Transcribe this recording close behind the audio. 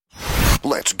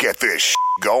Let's get this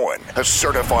going. A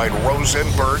certified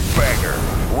Rosenberg banger.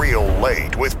 Real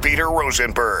Late with Peter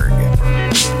Rosenberg.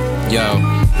 Yo,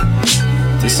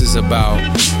 this is about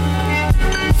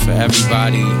for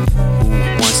everybody who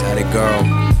once had a girl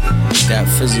that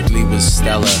physically was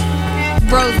stellar.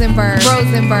 Rosenberg.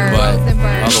 But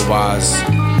otherwise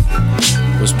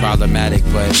was problematic,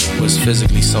 but was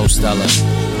physically so stellar.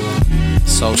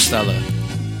 So stellar.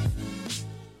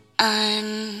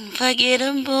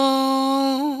 Unforgettable.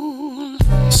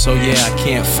 So yeah, I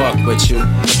can't fuck with you.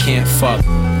 I can't fuck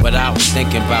without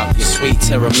thinking about your sweet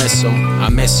tiramisu. I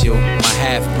miss you, my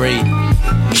half-breed.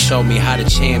 You showed me how the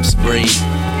champs breed.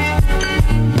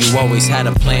 You always had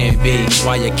a plan B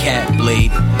while your cat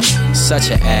bleed. Such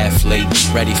an athlete,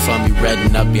 ready for me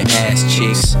redding up your ass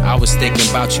cheeks. I was thinking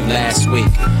about you last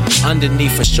week.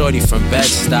 Underneath a shorty from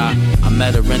Bed-Stuy, I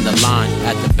met her in the line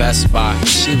at the Best Buy.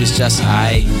 She was just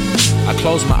aight. I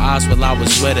closed my eyes while I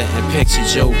was with her and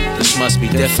pictured you. This must be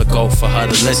difficult for her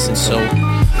to listen to.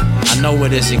 I know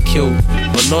it isn't cute,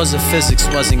 but laws of physics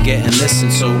wasn't getting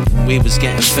listened to when we was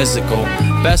getting physical.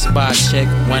 Best Buy chick,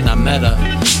 when I met her,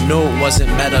 knew it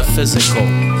wasn't metaphysical.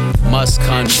 Must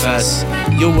confess,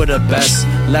 you were the best.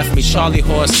 Left me Charlie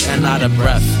horse and out of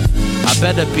breath. I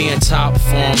better be in top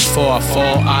form before I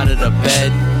fall out of the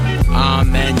bed.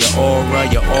 Man, your aura,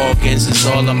 your organs is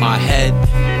all in my head.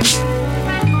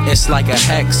 It's like a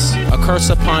hex, a curse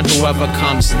upon whoever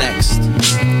comes next.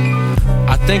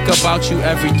 I think about you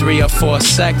every 3 or 4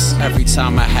 secs. Every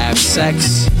time I have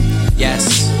sex.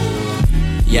 Yes,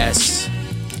 yes,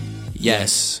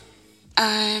 yes.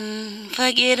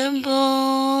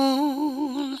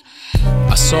 Unforgettable.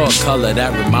 I saw a color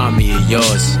that remind me of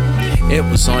yours. It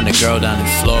was on a girl down in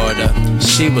Florida.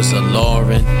 She was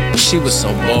alluring, but she was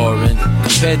so boring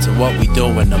compared to what we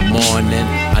do in the morning.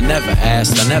 I never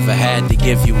asked, I never had to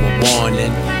give you a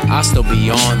warning. I still be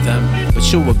on them, but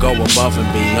you would go above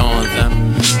and beyond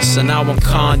them. So now I'm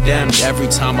condemned every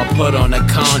time I put on a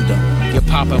condom. You're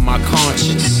popping my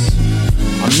conscience.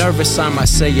 I'm nervous I might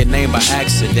say your name by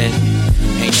accident.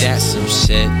 Ain't that some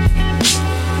shit?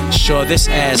 Sure, this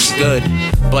ass good,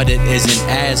 but it isn't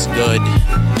as good.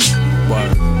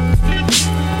 Word.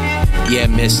 Yeah,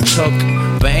 mistook,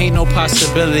 but ain't no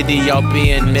possibility y'all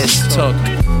being mistook.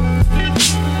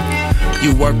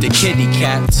 You work the kitty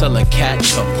cat till a cat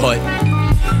kaput.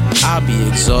 I'll be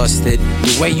exhausted,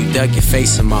 the way you dug your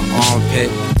face in my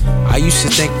armpit. I used to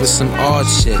think with some odd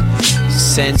shit.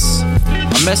 Since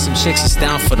I met some chicks that's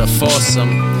down for the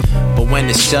foursome, but when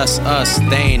it's just us,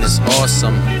 they ain't as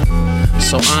awesome.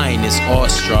 So I ain't as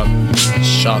awestruck.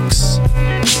 Shucks.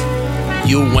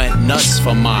 You went nuts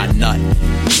for my nut.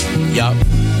 Yup.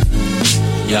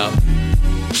 Yup.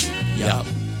 Yup.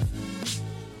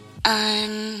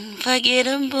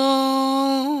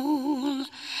 Unforgettable.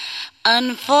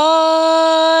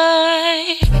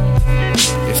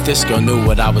 If this girl knew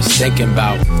what I was thinking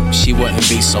about, she wouldn't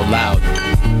be so loud.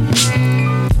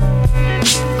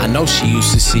 I know she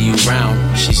used to see you round.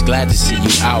 She's glad to see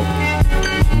you out.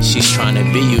 She's trying to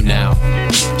be you now.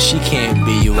 She can't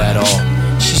be you at all.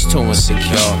 She's too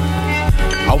insecure.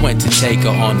 I went to take her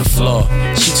on the floor.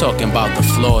 She talking about the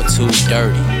floor too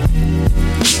dirty.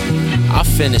 I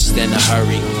finished in a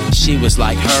hurry. She was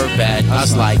like, her bad. I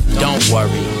was like, don't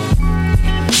worry.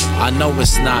 I know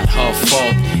it's not her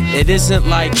fault. It isn't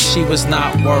like she was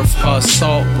not worth her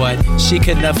salt, but she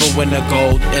could never win a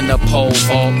gold in the pole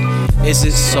vault. Is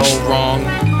it so wrong?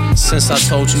 Since I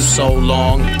told you so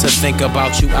long to think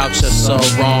about you out, you're so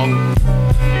wrong.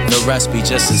 The rest be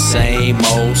just the same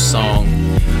old song.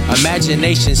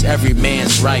 Imagination's every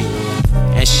man's right,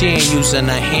 and she ain't using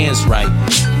her hands right.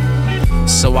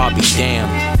 So I'll be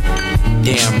damned,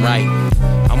 damn right.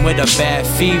 I'm with a bad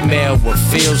female, what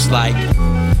feels like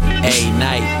a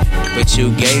night, but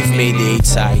you gave me the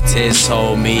tightest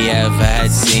hold me ever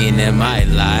had seen in my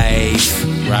life.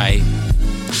 Right,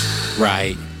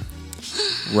 right,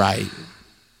 right.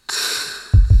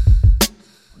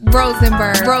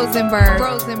 Rosenberg.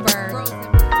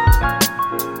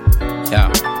 Yeah.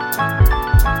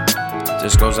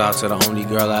 This goes out to the only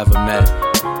girl I ever met.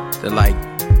 They're like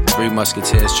 3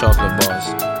 Musketeers chocolate bars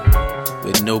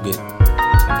with nougat.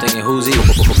 I'm thinking, who's eating?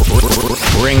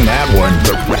 Bring that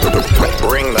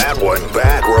one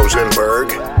back,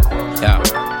 Rosenberg. Yeah.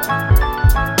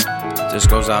 This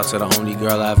goes out to the only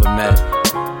girl I ever met.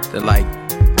 They're like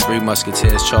 3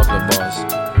 Musketeers chocolate bars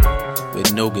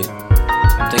with nougat.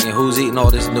 I'm thinking, who's eating all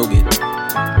this nougat?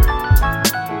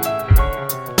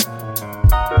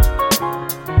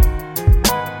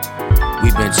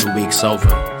 We've been 2 weeks sober.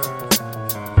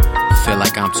 Feel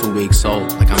like I'm 2 weeks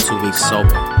old, like I'm 2 weeks sober.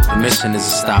 The mission is to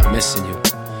stop missing you.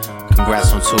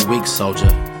 Congrats on 2 weeks,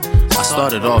 soldier. I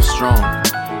started off strong,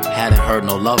 hadn't heard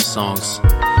no love songs.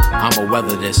 I'ma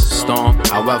weather this storm,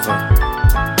 however,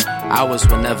 hours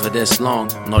were never this long.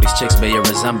 Know these chicks bear your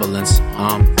resemblance. You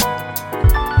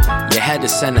had to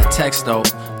send that text though,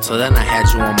 so then I had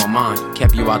you on my mind.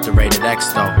 Kept you out the rated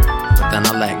X though, but then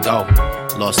I let go.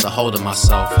 Lost the hold of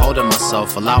myself,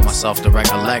 allowed myself to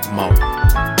recollect more.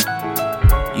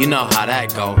 You know how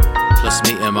that go. Plus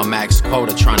meeting my max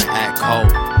quota, trying to act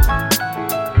cold.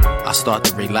 I start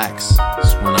to relax,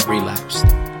 that's when I relapsed.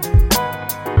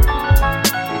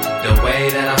 The way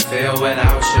that I feel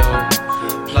without you,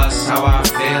 plus how I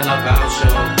feel about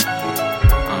you,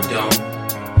 I'm done.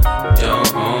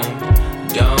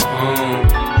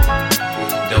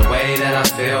 The way that I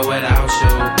feel without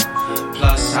you,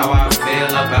 plus how I feel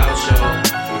about you,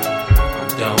 I'm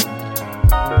done.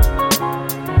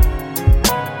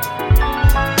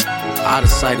 Out of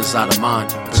sight is out of mind.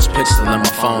 Just pixel in my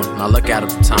phone, and I look at them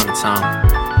from time to time.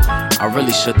 I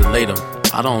really should delete them.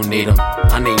 I don't need them.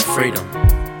 I need freedom.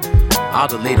 I'll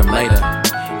delete them later.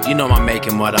 You know I'm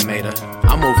making what I made her.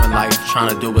 I'm moving life, trying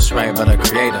to do what's right by the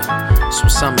creator. So when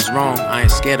something's wrong, I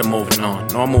ain't scared of moving on.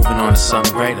 No, I'm moving on to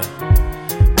something greater.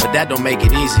 But that don't make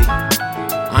it easy.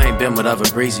 I ain't been with other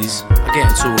breezes. I get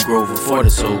into a groove of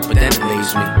fortitude, but then it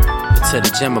leaves me. But to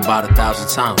the gym about 1,000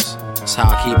 times. That's how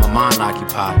I keep my mind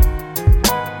occupied.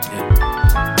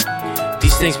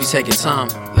 These things be taking time.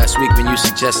 Last week when you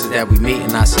suggested that we meet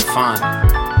and I said fine,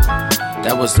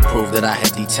 that was to prove that I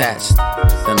had detached.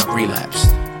 Then I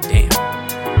relapsed. Damn.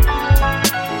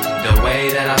 The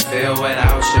way that I feel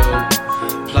without you,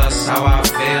 plus how I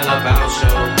feel about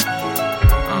you,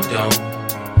 I'm done.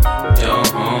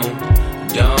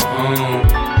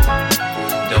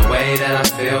 The way that I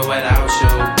feel without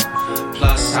you,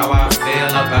 plus how I feel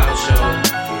about you,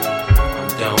 I'm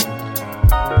done.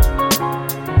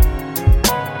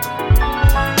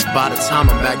 By the time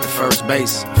I'm back to first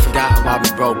base, I forgot why we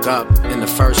broke up in the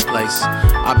first place.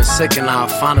 I've been sick and now I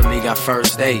finally got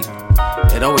first aid.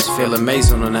 It always feel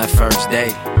amazing on that first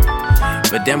day.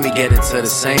 But then we get into the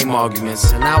same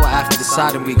arguments. An hour after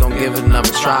deciding we gon' give it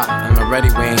another try, and already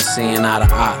we ain't seeing eye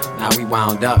to eye. Now we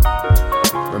wound up,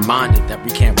 reminded that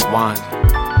we can't rewind.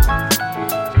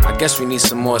 I guess we need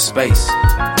some more space.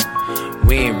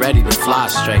 We ain't ready to fly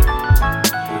straight,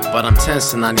 but I'm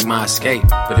tense and I need my escape.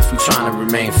 But if we trying to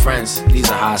remain friends, these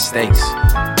are high stakes.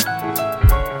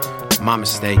 My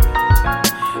mistake.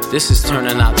 This is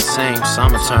turning out the same, so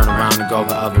I'ma turn around and go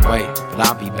the other way. But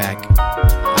I'll be back,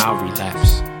 I'll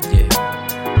relapse, yeah.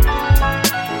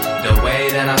 The way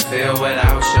that I feel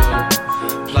without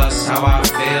you, plus how I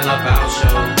feel about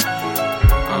you,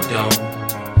 I'm done.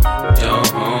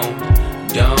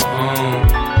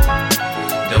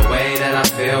 The way that I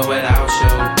feel without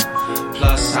you,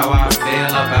 plus how I feel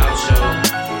about you,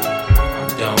 I'm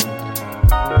done.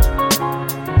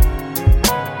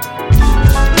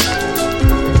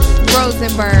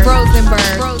 Rosenberg.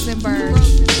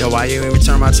 Yo, why you ain't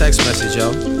return my text message,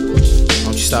 yo?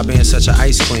 Don't you stop being such an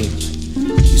ice queen.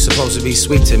 You supposed to be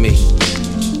sweet to me.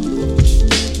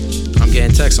 I'm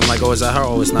getting texts, I'm like, oh, is that her?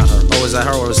 Oh, it's not her. Oh, is that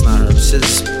her? Or it's not her. This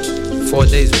is 4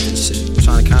 days with this shit. I'm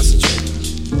trying to concentrate.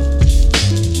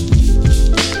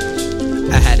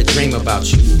 I had a dream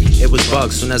about you. It was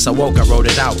bugs. Soon as I woke, I wrote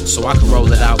it out, so I could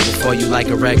roll it out before you like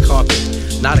a red carpet.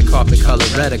 Not a carpet color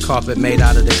red, a carpet made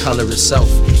out of the color itself.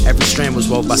 Every strand was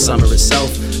wove by summer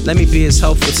itself. Let me be as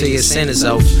helpful to your Santa's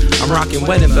elf. I'm rocking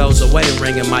wedding bells, a wedding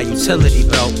ring, and my utility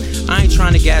belt. I ain't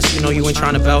trying to gas, you know you ain't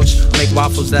trying to belch. Make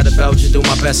waffles that'll belch, do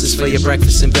my bestest for your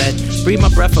breakfast in bed. Breathe my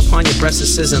breath upon your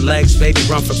breasts and legs. Baby,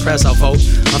 run for press, I'll vote.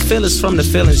 My feelings from the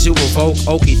feelings you evoke.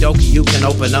 Okie dokie, you can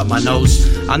open up my nose.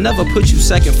 I'll never put you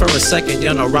second for a second,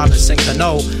 you know Robinson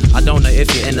Cano. I don't know if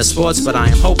you're into sports, but I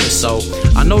am hoping so.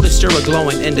 I noticed you're a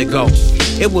glowing indigo.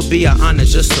 It would be an honor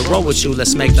just to roll with you,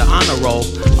 let's make the honor roll.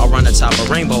 I'll run atop a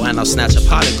rainbow and I'll snatch a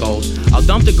pot of gold. I'll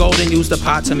dump the gold and use the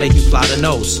pot to make you plot a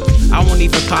nose. I won't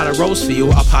even pot a rose for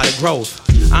you, I'll pot a grove.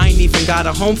 I ain't even got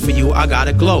a home for you, I got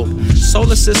a globe.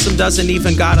 Solar system doesn't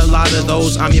even got a lot of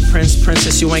those. I'm your prince,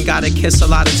 princess, you ain't gotta kiss a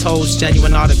lot of toes.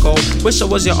 Genuine article, wish I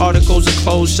was your articles of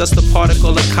clothes. Just a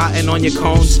particle of cotton on your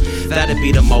cones. That'd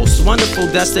be the most wonderful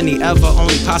destiny ever.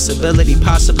 Only possibility,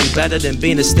 possibly better than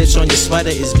being a stitch on your sweater,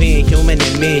 is being human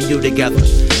and me and you together.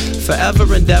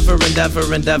 Forever, endeavor.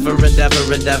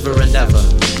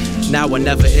 Now or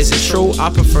never isn't true. I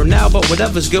prefer now, but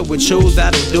whatever's good with you,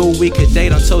 that'll do. We could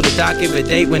date until the doc give a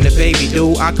date when the baby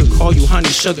due. I could call you honey,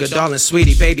 sugar, darling,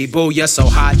 sweetie, baby, boo. You're so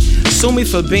hot. Sue me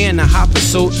for being a hot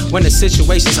pursuit. When the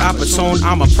situation's opportune,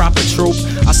 I'm a proper troop.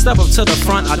 I step up to the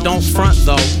front, I don't front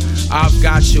though. I've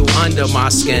got you under my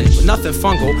skin, but nothing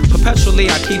fungal. Perpetually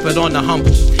I keep it on the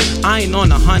humble. I ain't on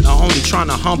the hunt or only trying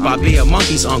to hump, I be a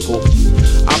monkey's uncle.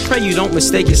 I pray you don't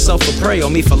mistake yourself for prey or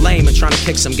me for lame and trying to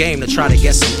kick some game to try to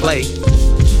get some play.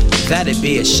 That'd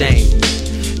be a shame.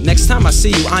 Next time I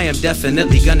see you, I am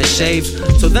definitely gonna shave.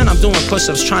 Till then I'm doing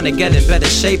push-ups, trying to get in better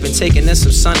shape and taking in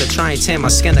some sun to try and tan my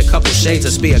skin a couple shades.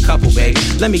 Let's be a couple, babe.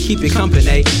 Let me keep you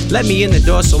company. Let me in the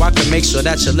door so I can make sure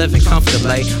that you're living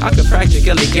comfortably. I could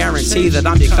practically guarantee that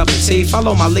I'm your cup of tea.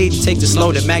 Follow my lead and take this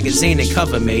loaded magazine and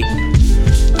cover me.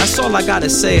 That's all I gotta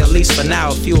say, at least for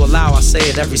now. If you allow, I say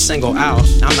it every single hour.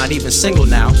 I'm not even single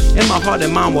now. In my heart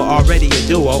and mind, we're already a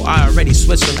duo. I already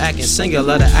switched from acting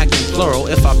singular to acting plural.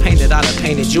 If I painted, I'd have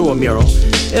painted you a mural.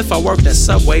 If I worked at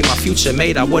Subway, my future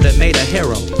mate, I would've made a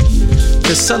hero.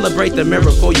 To celebrate the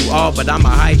miracle you are, but I'm a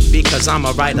hype because I'm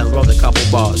a writer, wrote a couple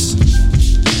bars.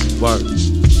 Word.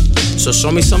 So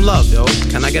show me some love, yo.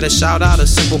 Can I get a shout out, a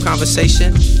simple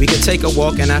conversation? We can take a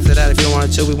walk, and after that, if you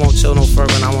want to, we won't chill no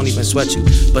further, and I won't even sweat you.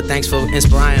 But thanks for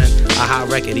inspiring a hot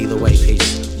record either way.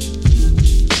 Peace.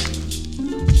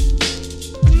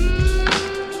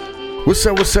 What's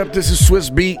up, what's up? This is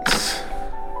Swiss Beats.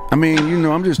 I mean, you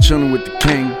know, I'm just chilling with the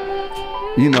king.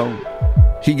 You know,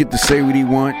 he get to say what he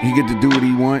want. He get to do what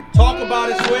he want. Talk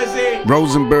about it, Swizzy.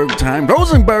 Rosenberg time.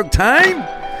 Rosenberg time!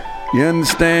 You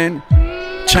understand?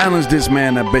 Challenge this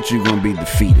man, I bet you're gonna be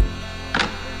defeated.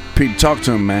 Pete, talk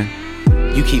to him, man.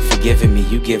 You keep forgiving me,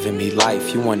 you giving me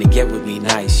life. You wanna get with me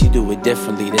nice, you do it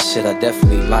differently. This shit I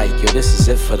definitely like. Yo, this is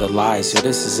it for the lies. Yo,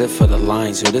 this is it for the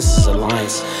lines. Yo, this is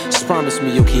alliance. Just promise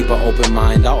me you'll keep an open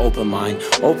mind. I'll open mine.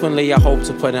 Openly, I hope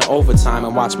to put in overtime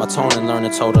and watch my tone and learn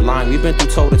to toe the line. We've been through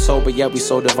toe to toe, but yet we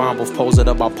so divine. Both pose it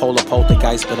about polar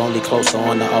poltergeist, but only closer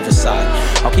on the other side.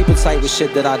 I'll keep it tight with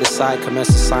shit that I decide. Commence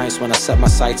the science when I set my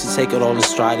sights and take it all in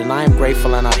stride. And I am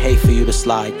grateful and I hate for you to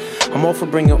slide. I'm all for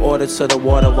bringing order to the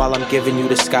water while I'm giving you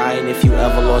the sky. And if you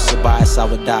ever lost your bias, I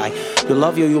would die. You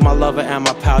love you my lover and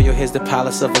my pal. Yo, here's the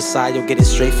palace of Versailles. You'll get it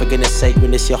straight for goodness sake.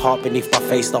 When it's your heart beneath my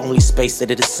face, the only space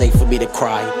that it is safe for me to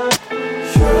cry.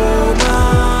 You're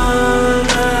mine.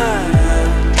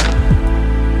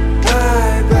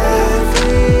 I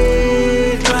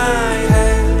buried my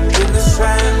head in the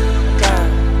sand.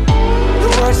 You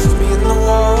washed me in the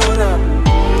water.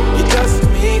 You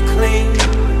dusted me clean.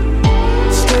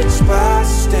 Stitch by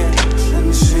stitch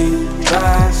and scene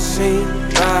by scene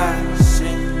by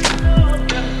scene.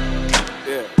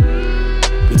 Yeah.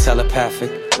 We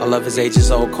telepathic. Our love is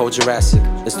ages old, cold Jurassic.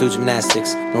 Let's do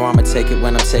gymnastics. No, I'ma take it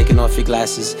when I'm taking off your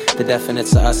glasses. The definite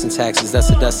to us and taxes, dust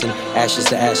to dust and ashes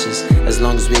to ashes. As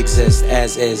long as we exist,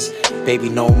 as is. Baby,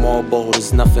 no more bold.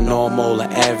 There's nothing normal or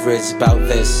average about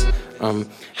this.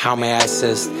 How may I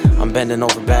assist? I'm bending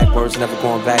over backwards, never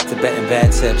going back to betting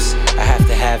bad tips. I have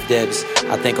to have dibs.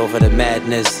 I think over the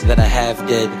madness that I have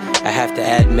did. I have to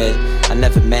admit, I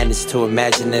never managed to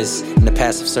imagine this. In the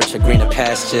passive search for greener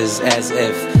pastures, as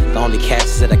if the only catch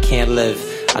is that I can't live.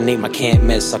 I need my can't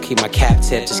miss, I'll keep my cap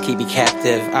tip, just keep me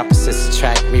captive. Opposites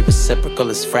attract me, reciprocal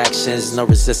is fractions. No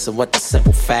resisting what the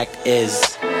simple fact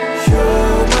is.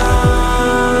 You're mine.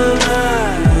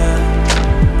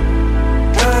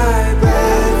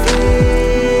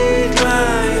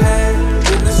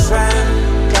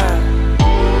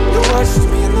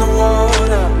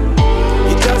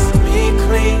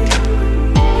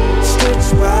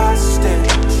 By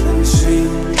stitch and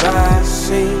scene by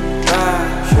scene by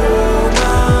you're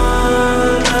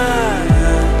mine.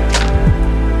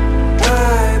 I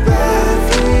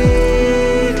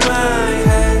buried my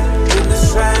head in the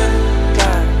sand.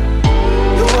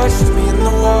 You washed me in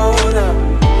the water.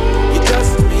 You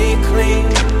dusted me clean.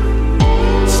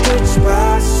 Stitch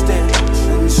by stitch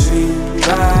and scene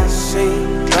by scene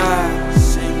by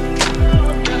scene.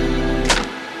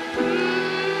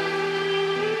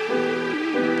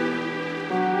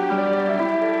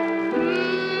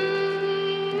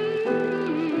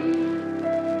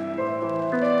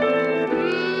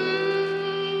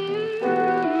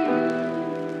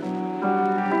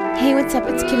 Hey, what's up?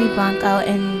 It's Kimmy Blanco,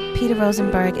 and Peter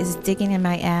Rosenberg is digging in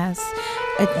my ass.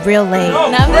 Real late.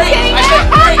 No,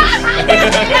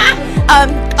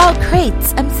 Oh,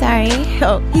 crates. I'm sorry.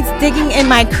 Oh, he's digging in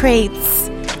my crates.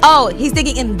 Oh, he's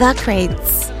digging in the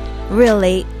crates. Real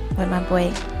late with my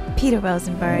boy Peter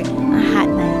Rosenberg on Hot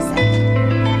 97.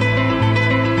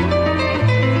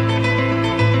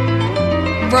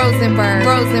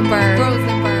 Rosenberg.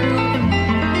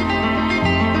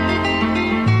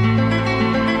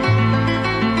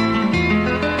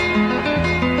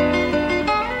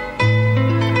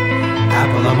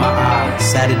 Apple of my eye,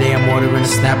 Saturday I'm ordering a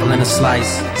Snapple and a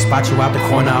slice. Spot you out the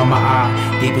corner of my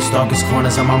eye. Deepest, darkest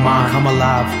corners of my mind. Come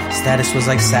alive. Status was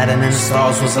like Saturn and the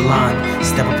stars was aligned.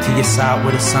 Step up to your side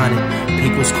with a sonnet.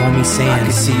 People's call me saying I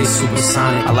can see it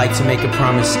supersonic. I like to make a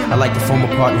promise. I like to form a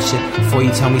partnership. Before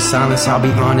you tell me silence, I'll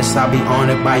be honest. I'll be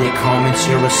honored by your comments.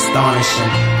 You're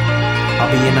astonishing. I'll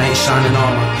be your knight in shining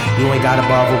armor. You ain't gotta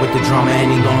bother with the drama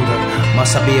any longer.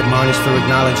 Must I be admonished for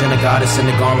acknowledging a goddess in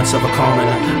the garments of a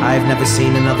commoner? I have never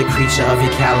seen another creature of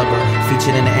your caliber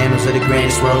featured in the annals of the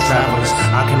grandest world travelers.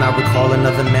 I cannot recall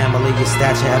another mammal of your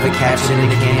stature ever captured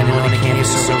in the canon on the canvas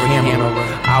of a camera.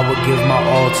 I would give my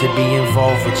all to be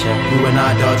involved with you. You and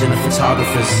I dodging the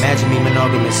photographers. Imagine me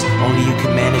monogamous. Only you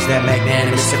can manage that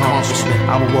magnanimous accomplishment.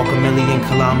 I will walk 1,000,000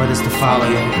 kilometers to follow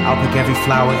you. I'll pick every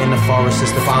flower in the forest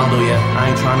just to fondle you. I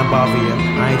ain't trying to bother you.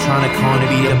 I ain't trying to con to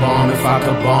be the bomb if I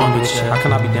could bond with you. How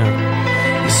can I be down?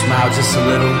 You smiled just a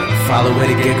little, followed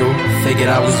with a giggle. Figured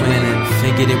I was winning,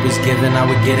 figured it was given I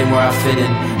would get in where I fit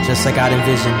in, just like I'd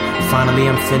envisioned. Finally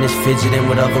I'm finished fidgeting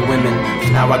with other women.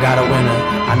 Now I got a winner.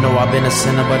 I know I've been a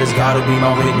sinner, but it's gotta be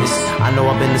my witness. I know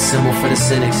I've been the symbol for the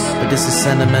cynics, but this is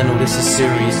sentimental, this is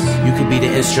serious. You could be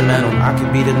the instrumental, I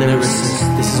could be the lyricist.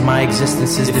 This is my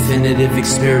existence's definitive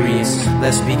experience.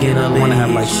 Let's begin a lineage. I wanna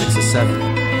have like 6 or 7.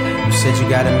 You said you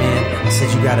got a man, I said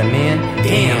you got a man.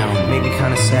 Damn, made me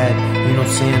kinda sad. You know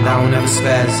what I'm saying? I don't ever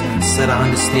spaz. Said I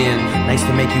understand. Nice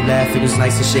to make you laugh, it was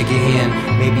nice to shake your hand.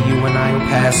 Maybe you and I will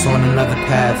pass on another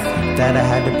path. That I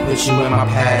had to put you in my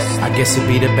past. I guess it'd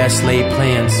be the best laid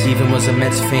plans. Even was a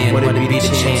Mets fan, would it be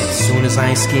the chance? Soon as I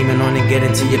ain't scheming on to get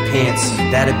into your pants,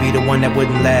 that'd be the one that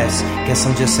wouldn't last. Guess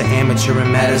I'm just an amateur in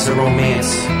matters of romance.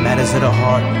 Matters of the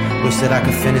heart. Wish that I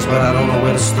could finish, but I don't know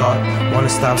where to start. Wanna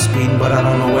stop speeding, but I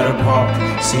don't know where to park.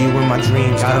 See you in my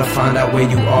dreams, gotta find out where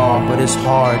you are. But it's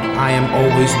hard, I am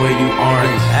always where you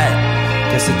aren't at.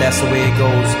 Guess that's the way it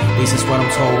goes, at least that's what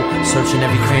I'm told. Searching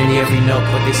every cranny, every nook,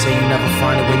 but they say you never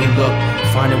find it when you look.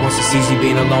 Find it once it's easy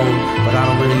being alone, but I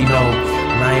don't really know.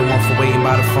 And I ain't one for waiting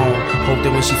by the phone. Hope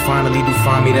that when she finally do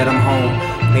find me that I'm home,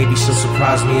 maybe she'll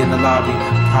surprise me in the lobby.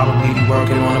 Probably be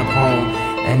working on a poem,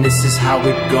 and this is how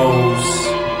it goes.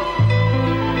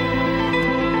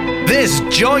 This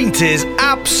joint is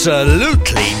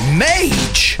absolutely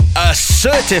mage. A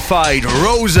certified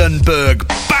Rosenberg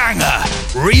banger.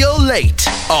 Real late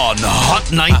on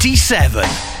Hot 97.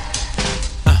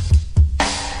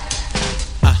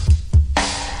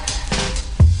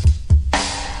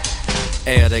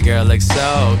 Hey, the girl looks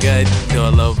so good. Do a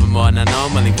little bit more than I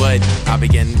normally would. I be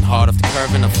getting hard off the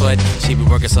curve in the foot. She be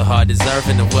working so hard,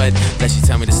 deserving the wood. Let she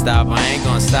tell me to stop, I ain't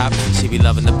gonna stop. She be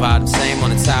loving the bottom, same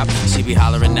on the top. She be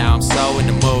hollering now, I'm so in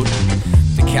the mood.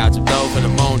 The couch up over the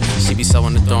moon. She be so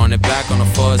on the throwing it back on the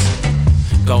force.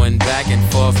 Going back and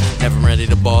forth, never ready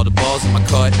to ball the balls in my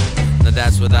court. Now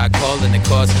that's what I call in the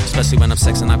course. Especially when I'm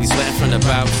sexing, I be sweating from the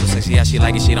bow. So sexy, how she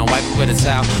like it, she don't wipe it with a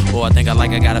towel. Oh, I think I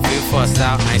like, I got a feel for a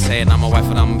style. I ain't saying I'm a wife,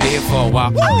 but I'm gonna be here for a while.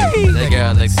 The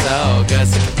girl looks so good,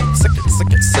 so good, so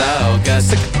good, so good,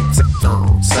 so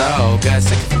good, so good, so good,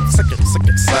 so good, so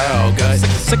good, so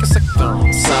good,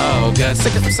 so good,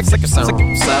 so good, so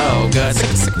good,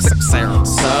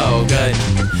 so good.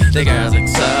 The girls look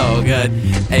so good.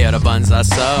 Hey, the buns are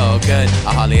so good.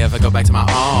 I hardly ever go back to my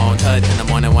own hood. In the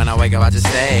morning when I wake up, I just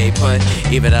stay put.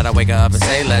 Either that I wake up and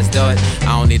say, let's do it.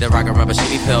 I don't need the rocket rubber, she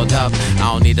be filled up.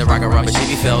 I don't need the rocket rubber, she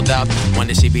be filled up. When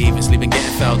did she be even sleeping,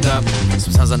 getting filled up?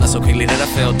 Sometimes I know so quickly that I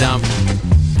feel dumb.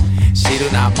 She do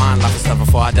not mind life and stuff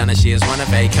before I done it. She is one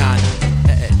of a kind.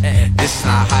 This is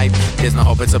not hype. There's no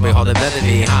hope until we hold it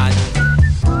behind.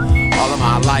 All of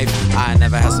my life, I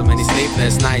never had so many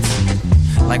sleepless nights.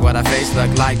 Like what her face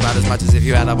look like, about as much as if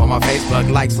you add up all my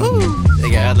Facebook likes. Ooh, the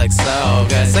girl looks so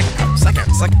good. So good. So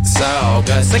good. So good. So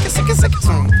good. So good.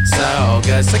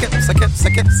 So good. So good. So good. So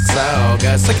good. So good.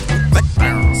 So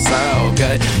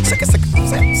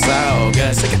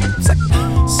good. So good.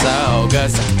 So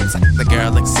good. The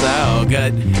girl looks so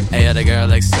good. Hey, the girl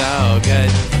looks so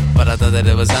good. But I thought that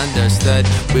it was understood.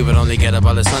 We would only get up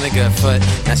all this on a good foot.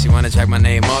 Now she wanna track my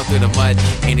name all through the mud.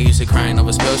 Ain't no use of crying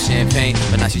over spilled champagne.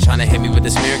 But now she tryna hit me with the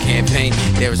smear campaign.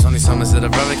 There is only so much that a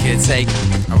brother can take.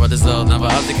 I wrote this little number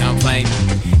up to complain.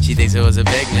 She thinks it was a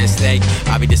big mistake.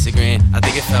 I be disagreeing, I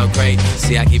think it felt great.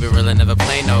 See, I keep it real and never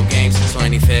play no games. So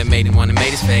any fair maiden wanna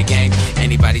make this fair game.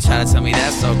 Anybody try to tell me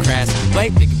that's so crass.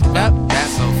 Wait, pick it up,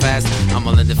 that's so fast. I'm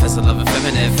all in defense of love and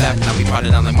feminine fact. Now we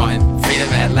parted on like Martin, freedom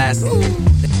at last.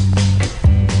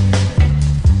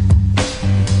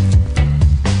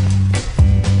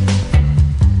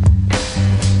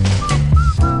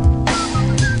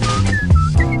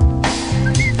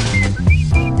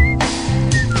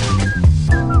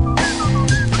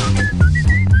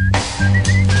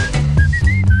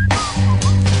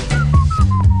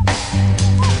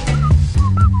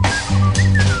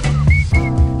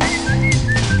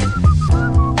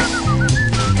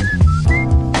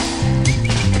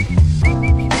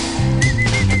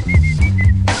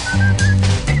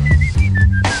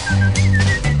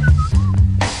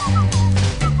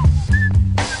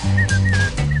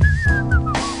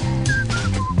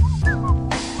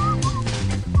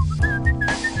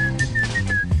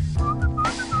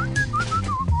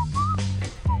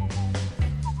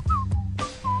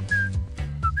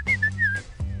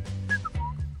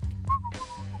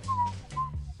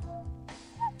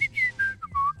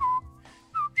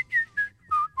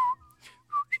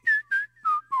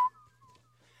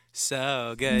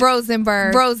 So good.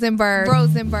 Rosenberg.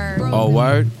 Oh,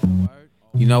 word?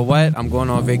 You know what? I'm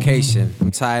going on vacation. I'm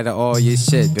tired of all your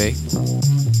shit, babe. You know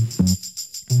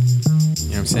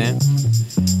what I'm saying?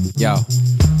 Yo.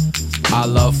 I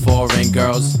love foreign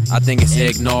girls. I think it's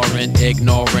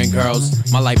ignoring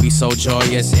girls. My life be so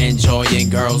joyous,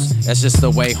 enjoying girls. That's just the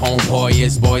way homeboy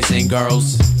is, boys and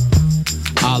girls.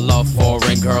 I love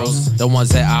foreign girls, the ones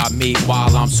that I meet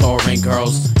while I'm touring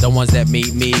girls. The ones that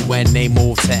meet me when they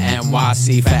move to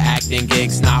NYC for acting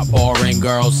gigs, not boring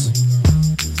girls.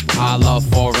 I love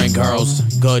foreign girls,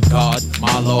 good God,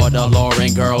 my Lord,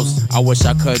 alluring girls. I wish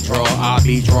I could draw, I'd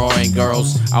be drawing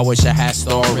girls. I wish I had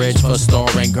storage for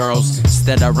storing girls.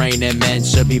 Instead of raining men,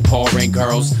 should be pouring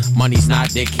girls. Money's not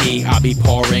the key, I be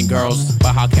pouring girls.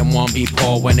 But how can one be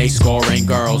poor when they scoring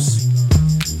girls?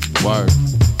 Word.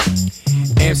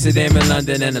 Amsterdam and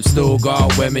London and them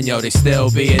Stuttgart women, yo, they still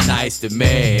being nice to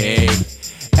me.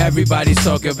 Everybody's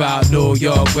talking about New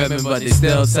York women, but they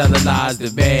still telling lies to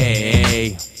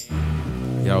me.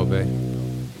 Yo, babe.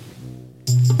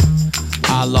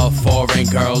 I love foreign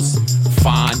girls,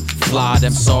 fine, fly,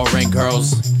 them soaring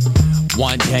girls.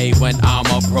 One day when I'm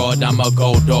abroad, I'ma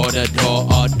go door to door,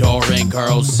 adoring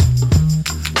girls.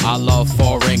 I love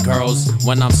foreign girls,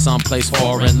 when I'm someplace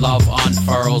foreign, love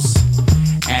unfurls.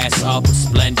 Ass up,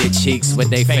 splendid cheeks with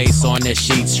they face on the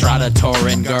sheets,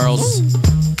 Stradatorin girls.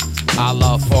 I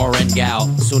love foreign gal,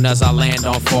 soon as I land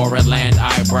on foreign land,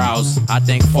 eyebrows. I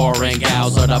think foreign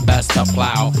gals are the best to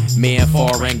plow. Me and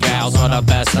foreign gals are the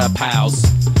best of pals.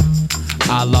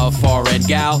 I love foreign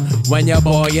gal, when your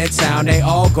boy in town, they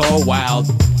all go wild.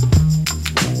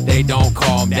 They don't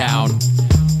calm down.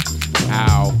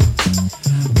 Ow.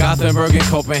 Gothenburg and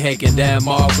Copenhagen,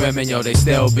 Denmark women, yo, they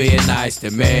still being nice to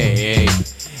me.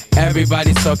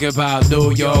 Everybody's talking about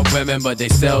New York women, but they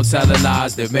still telling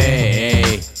lies to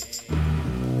me.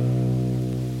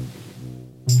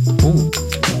 Ooh,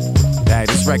 dang,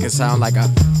 this record sound like I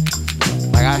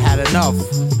had enough.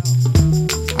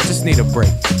 I just need a break.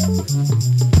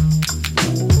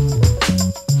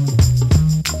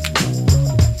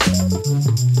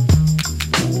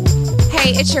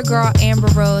 Hey, it's your girl Amber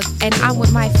Rose, and I'm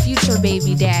with my future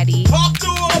baby daddy. Talk to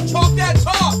him, talk that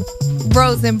talk.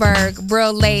 Rosenberg,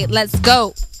 real late, let's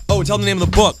go. Oh, tell them the name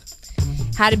of the book.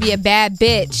 How to be a bad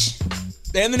bitch.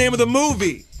 And the name of the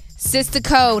movie. Sister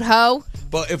Code, ho.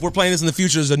 But if we're playing this in the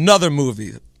future, there's another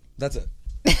movie. That's it.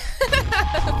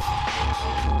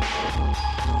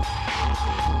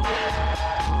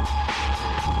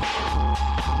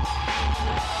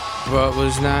 What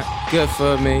was not good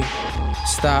for me.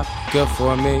 Stop, good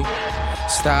for me.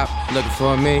 Stop, looking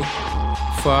for me.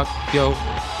 Fuck, yo.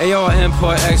 Ayo,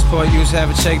 import, export, used to have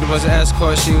a chick that was an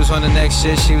escort. She was on the next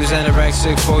shit, she was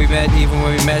anorexic before we met. Even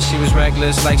when we met, she was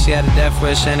reckless, like she had a death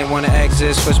wish and didn't want to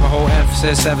exit. Switched my whole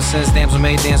emphasis ever since. Damsel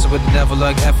made dancing with the devil,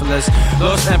 look effortless.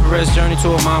 Lost empress, journey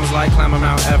to her mom's like climbing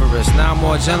Mount Everest. Now I'm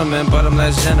more gentleman, but I'm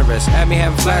less generous. Had me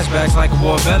having flashbacks like a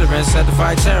war veteran, set to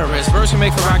fight terrorists. First you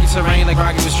make for rocky terrain like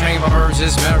Rocky was trained by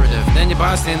Burgess Meredith. Then you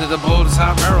bystander the bull to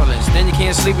top Maryland. Then you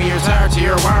can't sleep when you're tired till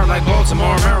you're wired like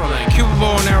Baltimore, Maryland. Cuban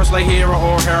bow and arrows like hero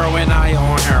or heroin, now you're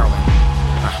on heroin.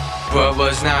 What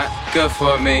was not good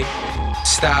for me.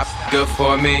 Stop, good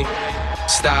for me.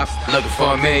 Stop, looking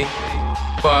for me.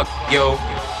 Fuck you.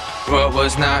 What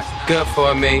was not good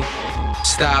for me.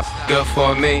 Stop, good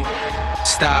for me.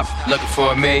 Stop, looking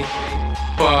for me.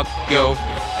 Fuck you.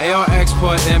 AR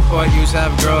export, import, used to have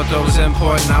a girl, thought was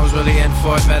important. I was really in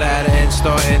for it, met her at an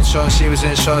in-store, in short. She was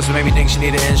in shorts, it made me think she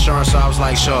needed insurance, so I was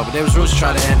like, sure. But there was rules she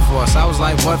tried to enforce. I was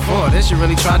like, what for? Then she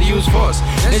really tried to use force.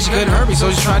 Then she couldn't hurt me,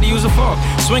 so she tried to use a fork.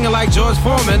 Swinging like George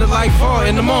Foreman at like 4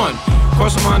 in the morning.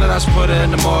 Cross my mind that I should put her in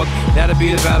the morgue. That'd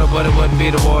be the battle, but it wouldn't be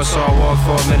the war. So I walked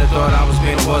for a minute, thought I was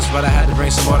being a wuss, but I had to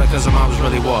bring some water, cause her mom was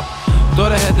really war.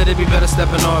 Thought ahead that it'd be better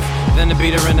stepping off than to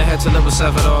beat her in the head till it was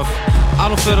severed off. I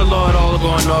don't feel the law at all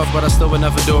going north, but I still would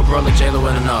never do a bro like J-Lo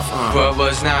in enough. What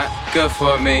was not good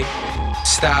for me.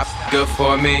 Stop, good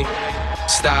for me.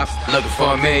 Stop, looking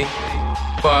for me.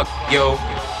 Fuck you.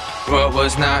 What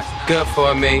was not good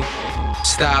for me.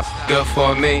 Stop, good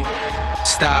for me.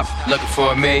 Stop, looking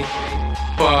for me.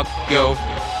 Fuck you.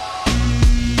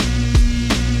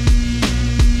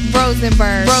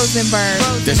 Rosenberg.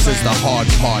 This is the hard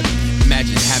part.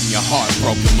 Imagine having your heart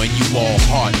broken when you all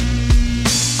hard.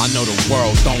 I know the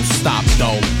world don't stop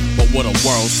though, but would a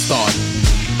world start?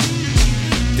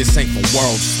 This ain't for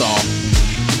world star.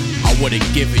 I would've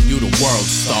given you the world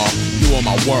star. You are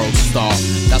my world star,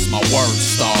 that's my word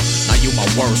star. Now you my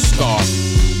worst scar.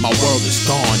 My world is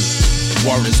gone,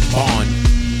 word is bond.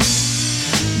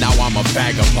 Now I'm a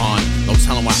vagabond, no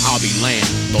telling where I'll be laying.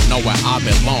 Don't know where I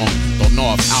belong, don't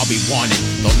know if I'll be wanted,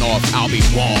 don't know if I'll be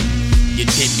warm. You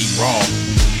did me wrong,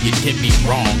 you did me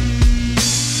wrong.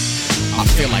 I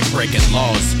feel like breaking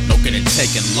laws, no good at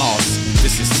taking loss.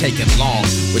 This is taking long,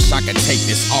 wish I could take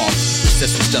this off. Wish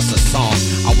this was just a song,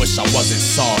 I wish I wasn't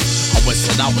soft, I wish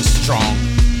that I was strong.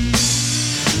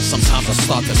 Sometimes I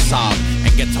start to sob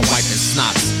and get to wiping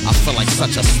snots. I feel like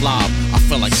such a slob, I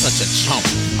feel like such a chump,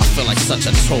 I feel like such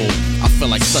a tool, I feel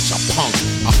like such a punk,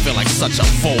 I feel like such a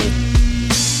fool.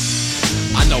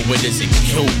 I know it isn't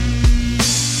cute,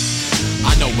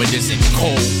 I know it isn't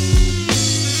cool.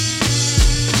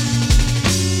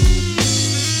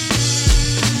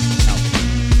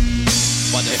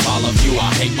 But if I love you,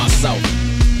 I hate myself.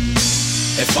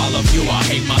 If I love you, I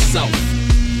hate myself.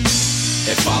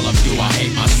 If I love you, I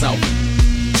hate myself.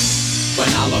 When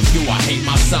I love you, I hate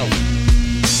myself.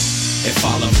 If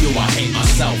I love you, I hate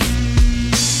myself.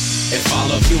 If I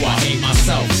love you, I hate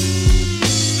myself.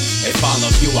 If I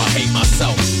love you, I hate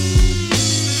myself.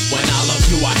 When I love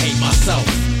you, I hate myself.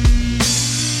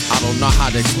 I don't know how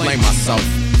to explain myself.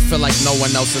 Feel like no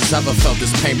one else has ever felt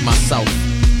this pain myself.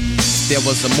 There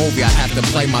was a movie I had to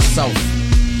play myself.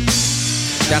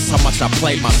 That's how much I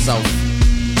played myself.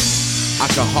 I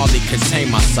could hardly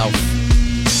contain myself.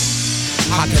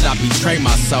 How could I betray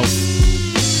myself?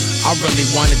 I really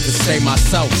wanted to stay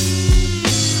myself.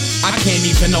 I can't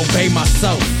even obey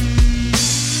myself.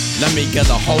 Let me get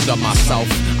a hold of myself.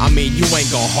 I mean, you ain't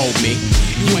gon' hold me.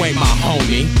 You ain't my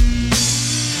homie.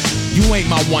 You ain't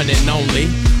my one and only.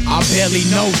 I barely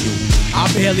know you. I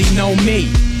barely know me.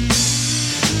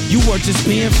 You were just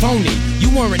being phony.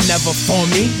 You weren't never for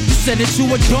me. You said that you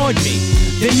adored me.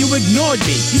 Then you ignored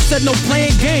me. You said no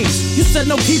playing games. You said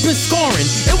no keeping scoring.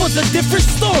 It was a different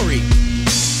story.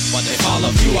 But if I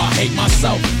love you, I hate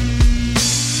myself.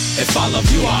 If I love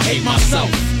you, I hate myself.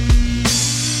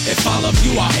 If I love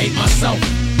you, I hate myself.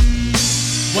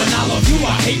 When I love you,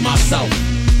 I hate myself.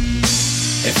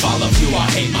 If I love you, I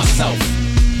hate myself.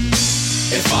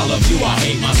 If I love you, I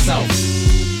hate myself.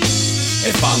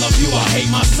 If I love you, I hate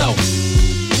myself.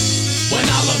 When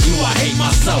I love you, I hate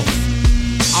myself.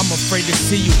 I'm afraid to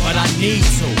see you, but I need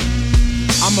to.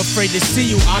 I'm afraid to see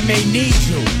you, I may need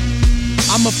you.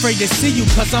 I'm afraid to see you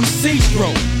cause I'm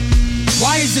see-through.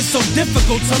 Why is it so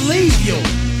difficult to leave you?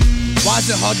 Why is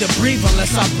it hard to breathe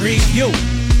unless I breathe you?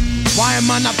 Why am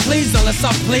I not pleased unless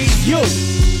I please you?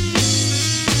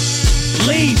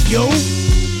 Leave you.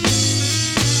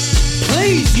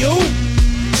 Please you.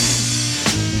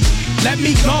 Let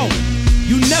me go.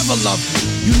 You never loved me.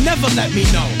 You never let me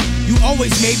know. You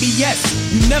always made me yes.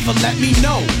 You never let me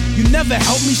know. You never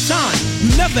helped me shine.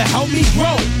 You never helped me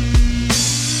grow.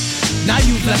 Now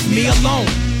you've left me alone.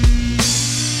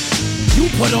 You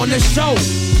put on a show.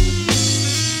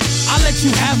 I let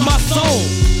you have my soul.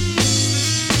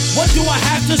 What do I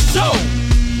have to show?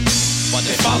 But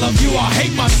if I love you, I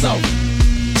hate myself.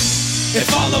 If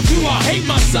I love you, I hate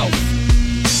myself.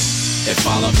 If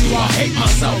I love you, I hate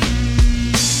myself.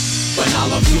 When I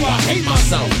love you, I hate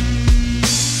myself.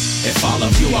 If I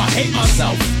love you, I hate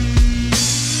myself.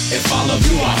 If I love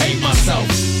you, I hate myself.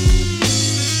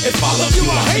 If I love you,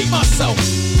 I hate myself.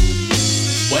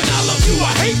 When I love you,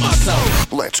 I hate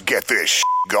myself. Let's get this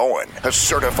going. A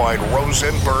certified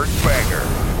Rosenberg banger.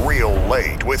 Real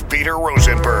Late with Peter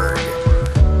Rosenberg.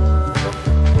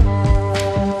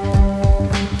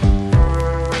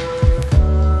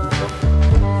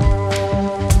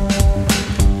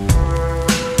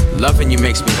 Loving you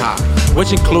makes me high,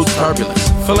 which includes turbulence.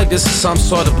 Feel like this is some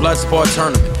sort of blood sport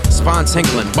tournament. Spine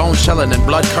tingling, bone chilling, and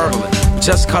blood curdling. We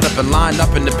just cut up and lined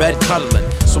up in the bed cuddling.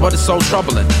 So what is so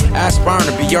troubling? Aspiring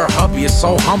to be your hubby is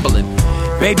so humbling.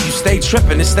 Baby, you stay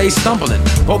tripping and stay stumbling,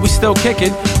 but we still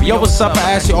kicking. Yo, what's up?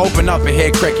 I ask you open up and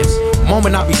hear crickets.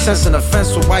 Moment I be sensing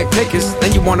offense with white pickets,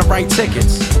 then you wanna write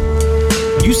tickets.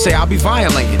 You say I'll be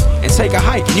violating and take a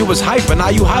hike, and you was hyping, now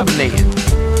you hibernating.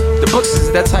 The books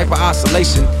is that type of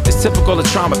oscillation. It's typical of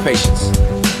trauma patients.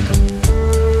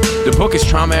 The book is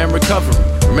trauma and recovery.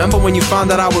 Remember when you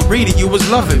found out I would read it, you was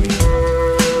loving me.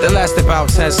 That lasted about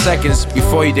 10 seconds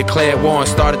before you declared war and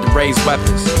started to raise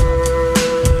weapons.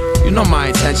 You know my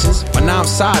intentions, but now I'm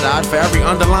side-eyed for every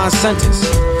underlined sentence.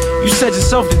 You said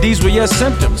yourself that these were your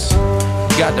symptoms.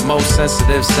 You got the most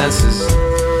sensitive senses.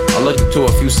 I looked into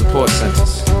a few support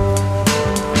centers,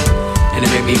 and it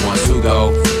made me want to go.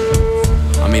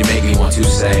 It made me want to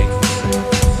say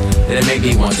that it made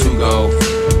me want to go,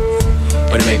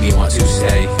 but it made me want to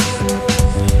stay.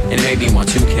 And it made me want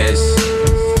to kiss,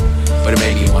 but it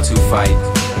made me want to fight.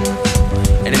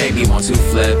 And it made me want to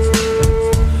flip,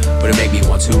 but it made me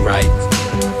want to write.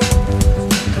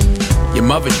 Your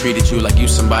mother treated you like you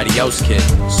somebody else, kid.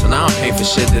 So now I'm paying for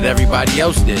shit that everybody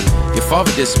else did. Your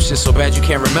father did some shit so bad you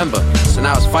can't remember. So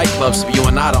now it's fight clubs, but you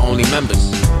and I the only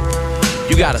members.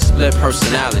 You got a split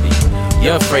personality.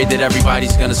 You're afraid that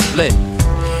everybody's gonna split.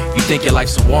 You think your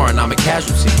life's a war and I'm a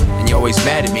casualty. And you're always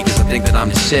mad at me cause I think that I'm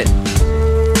the shit.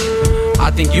 I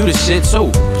think you the shit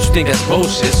too, but you think that's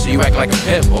bullshit, so you act like a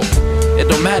pit bull. It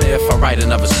don't matter if I write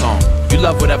another song. You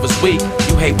love whatever's weak,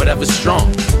 you hate whatever's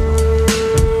strong.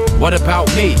 What about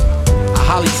me? I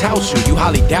highly tout you, you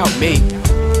highly doubt me.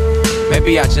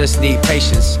 Maybe I just need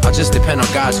patience. I'll just depend on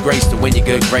God's grace to win your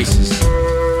good graces.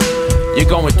 You're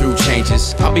going through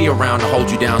changes. I'll be around to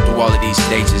hold you down through all of these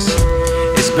stages.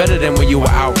 It's better than when you were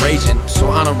outraging,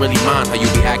 so I don't really mind how you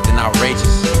be acting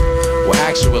outrageous. Well,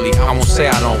 actually, I won't say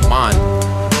I don't mind,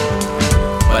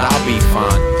 but I'll be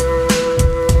fine.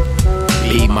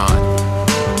 Be mine.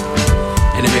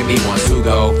 And it made me want to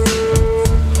go.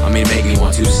 It made me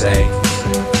want to say.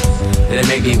 And it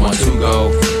made me want to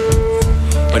go.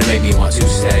 But it made me want to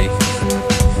stay.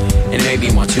 And it made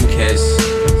me want to kiss.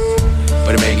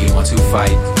 But it made me want to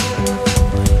fight.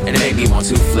 And it made me want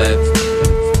to flip.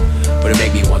 But it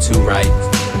made me want to write.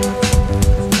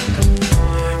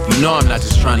 You know I'm not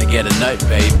just trying to get a nut,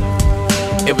 babe.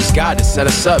 It was God that set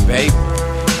us up, babe.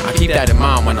 I keep that in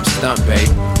mind when I'm stumped, babe.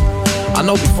 I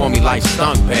know before me life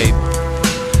stunk, babe,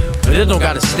 but it don't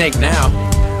gotta stink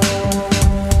now.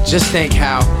 Just think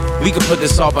how we could put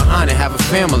this all behind and have a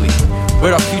family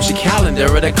with our future calendar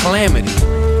at a calamity.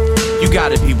 You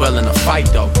gotta be willing to fight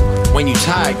though. When you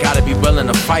tired, gotta be willing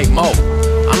to fight more.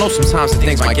 I know sometimes the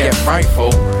things might get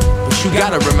frightful, but you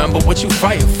gotta remember what you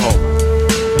fighting for.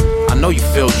 I know you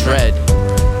feel dread,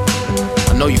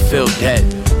 I know you feel dead,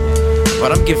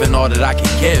 but I'm giving all that I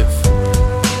can give.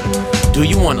 Do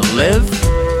you wanna live?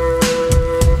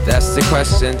 That's the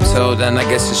question. Till then I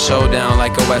guess it's showdown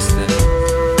like a western.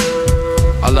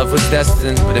 Our love was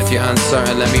destined, but if you're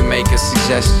uncertain, let me make a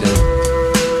suggestion.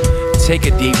 Take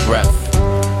a deep breath.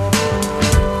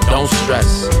 Don't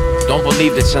stress. Don't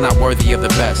believe that you're not worthy of the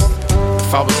best.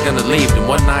 If I was gonna leave, then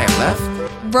wouldn't I have left?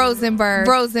 Rosenberg.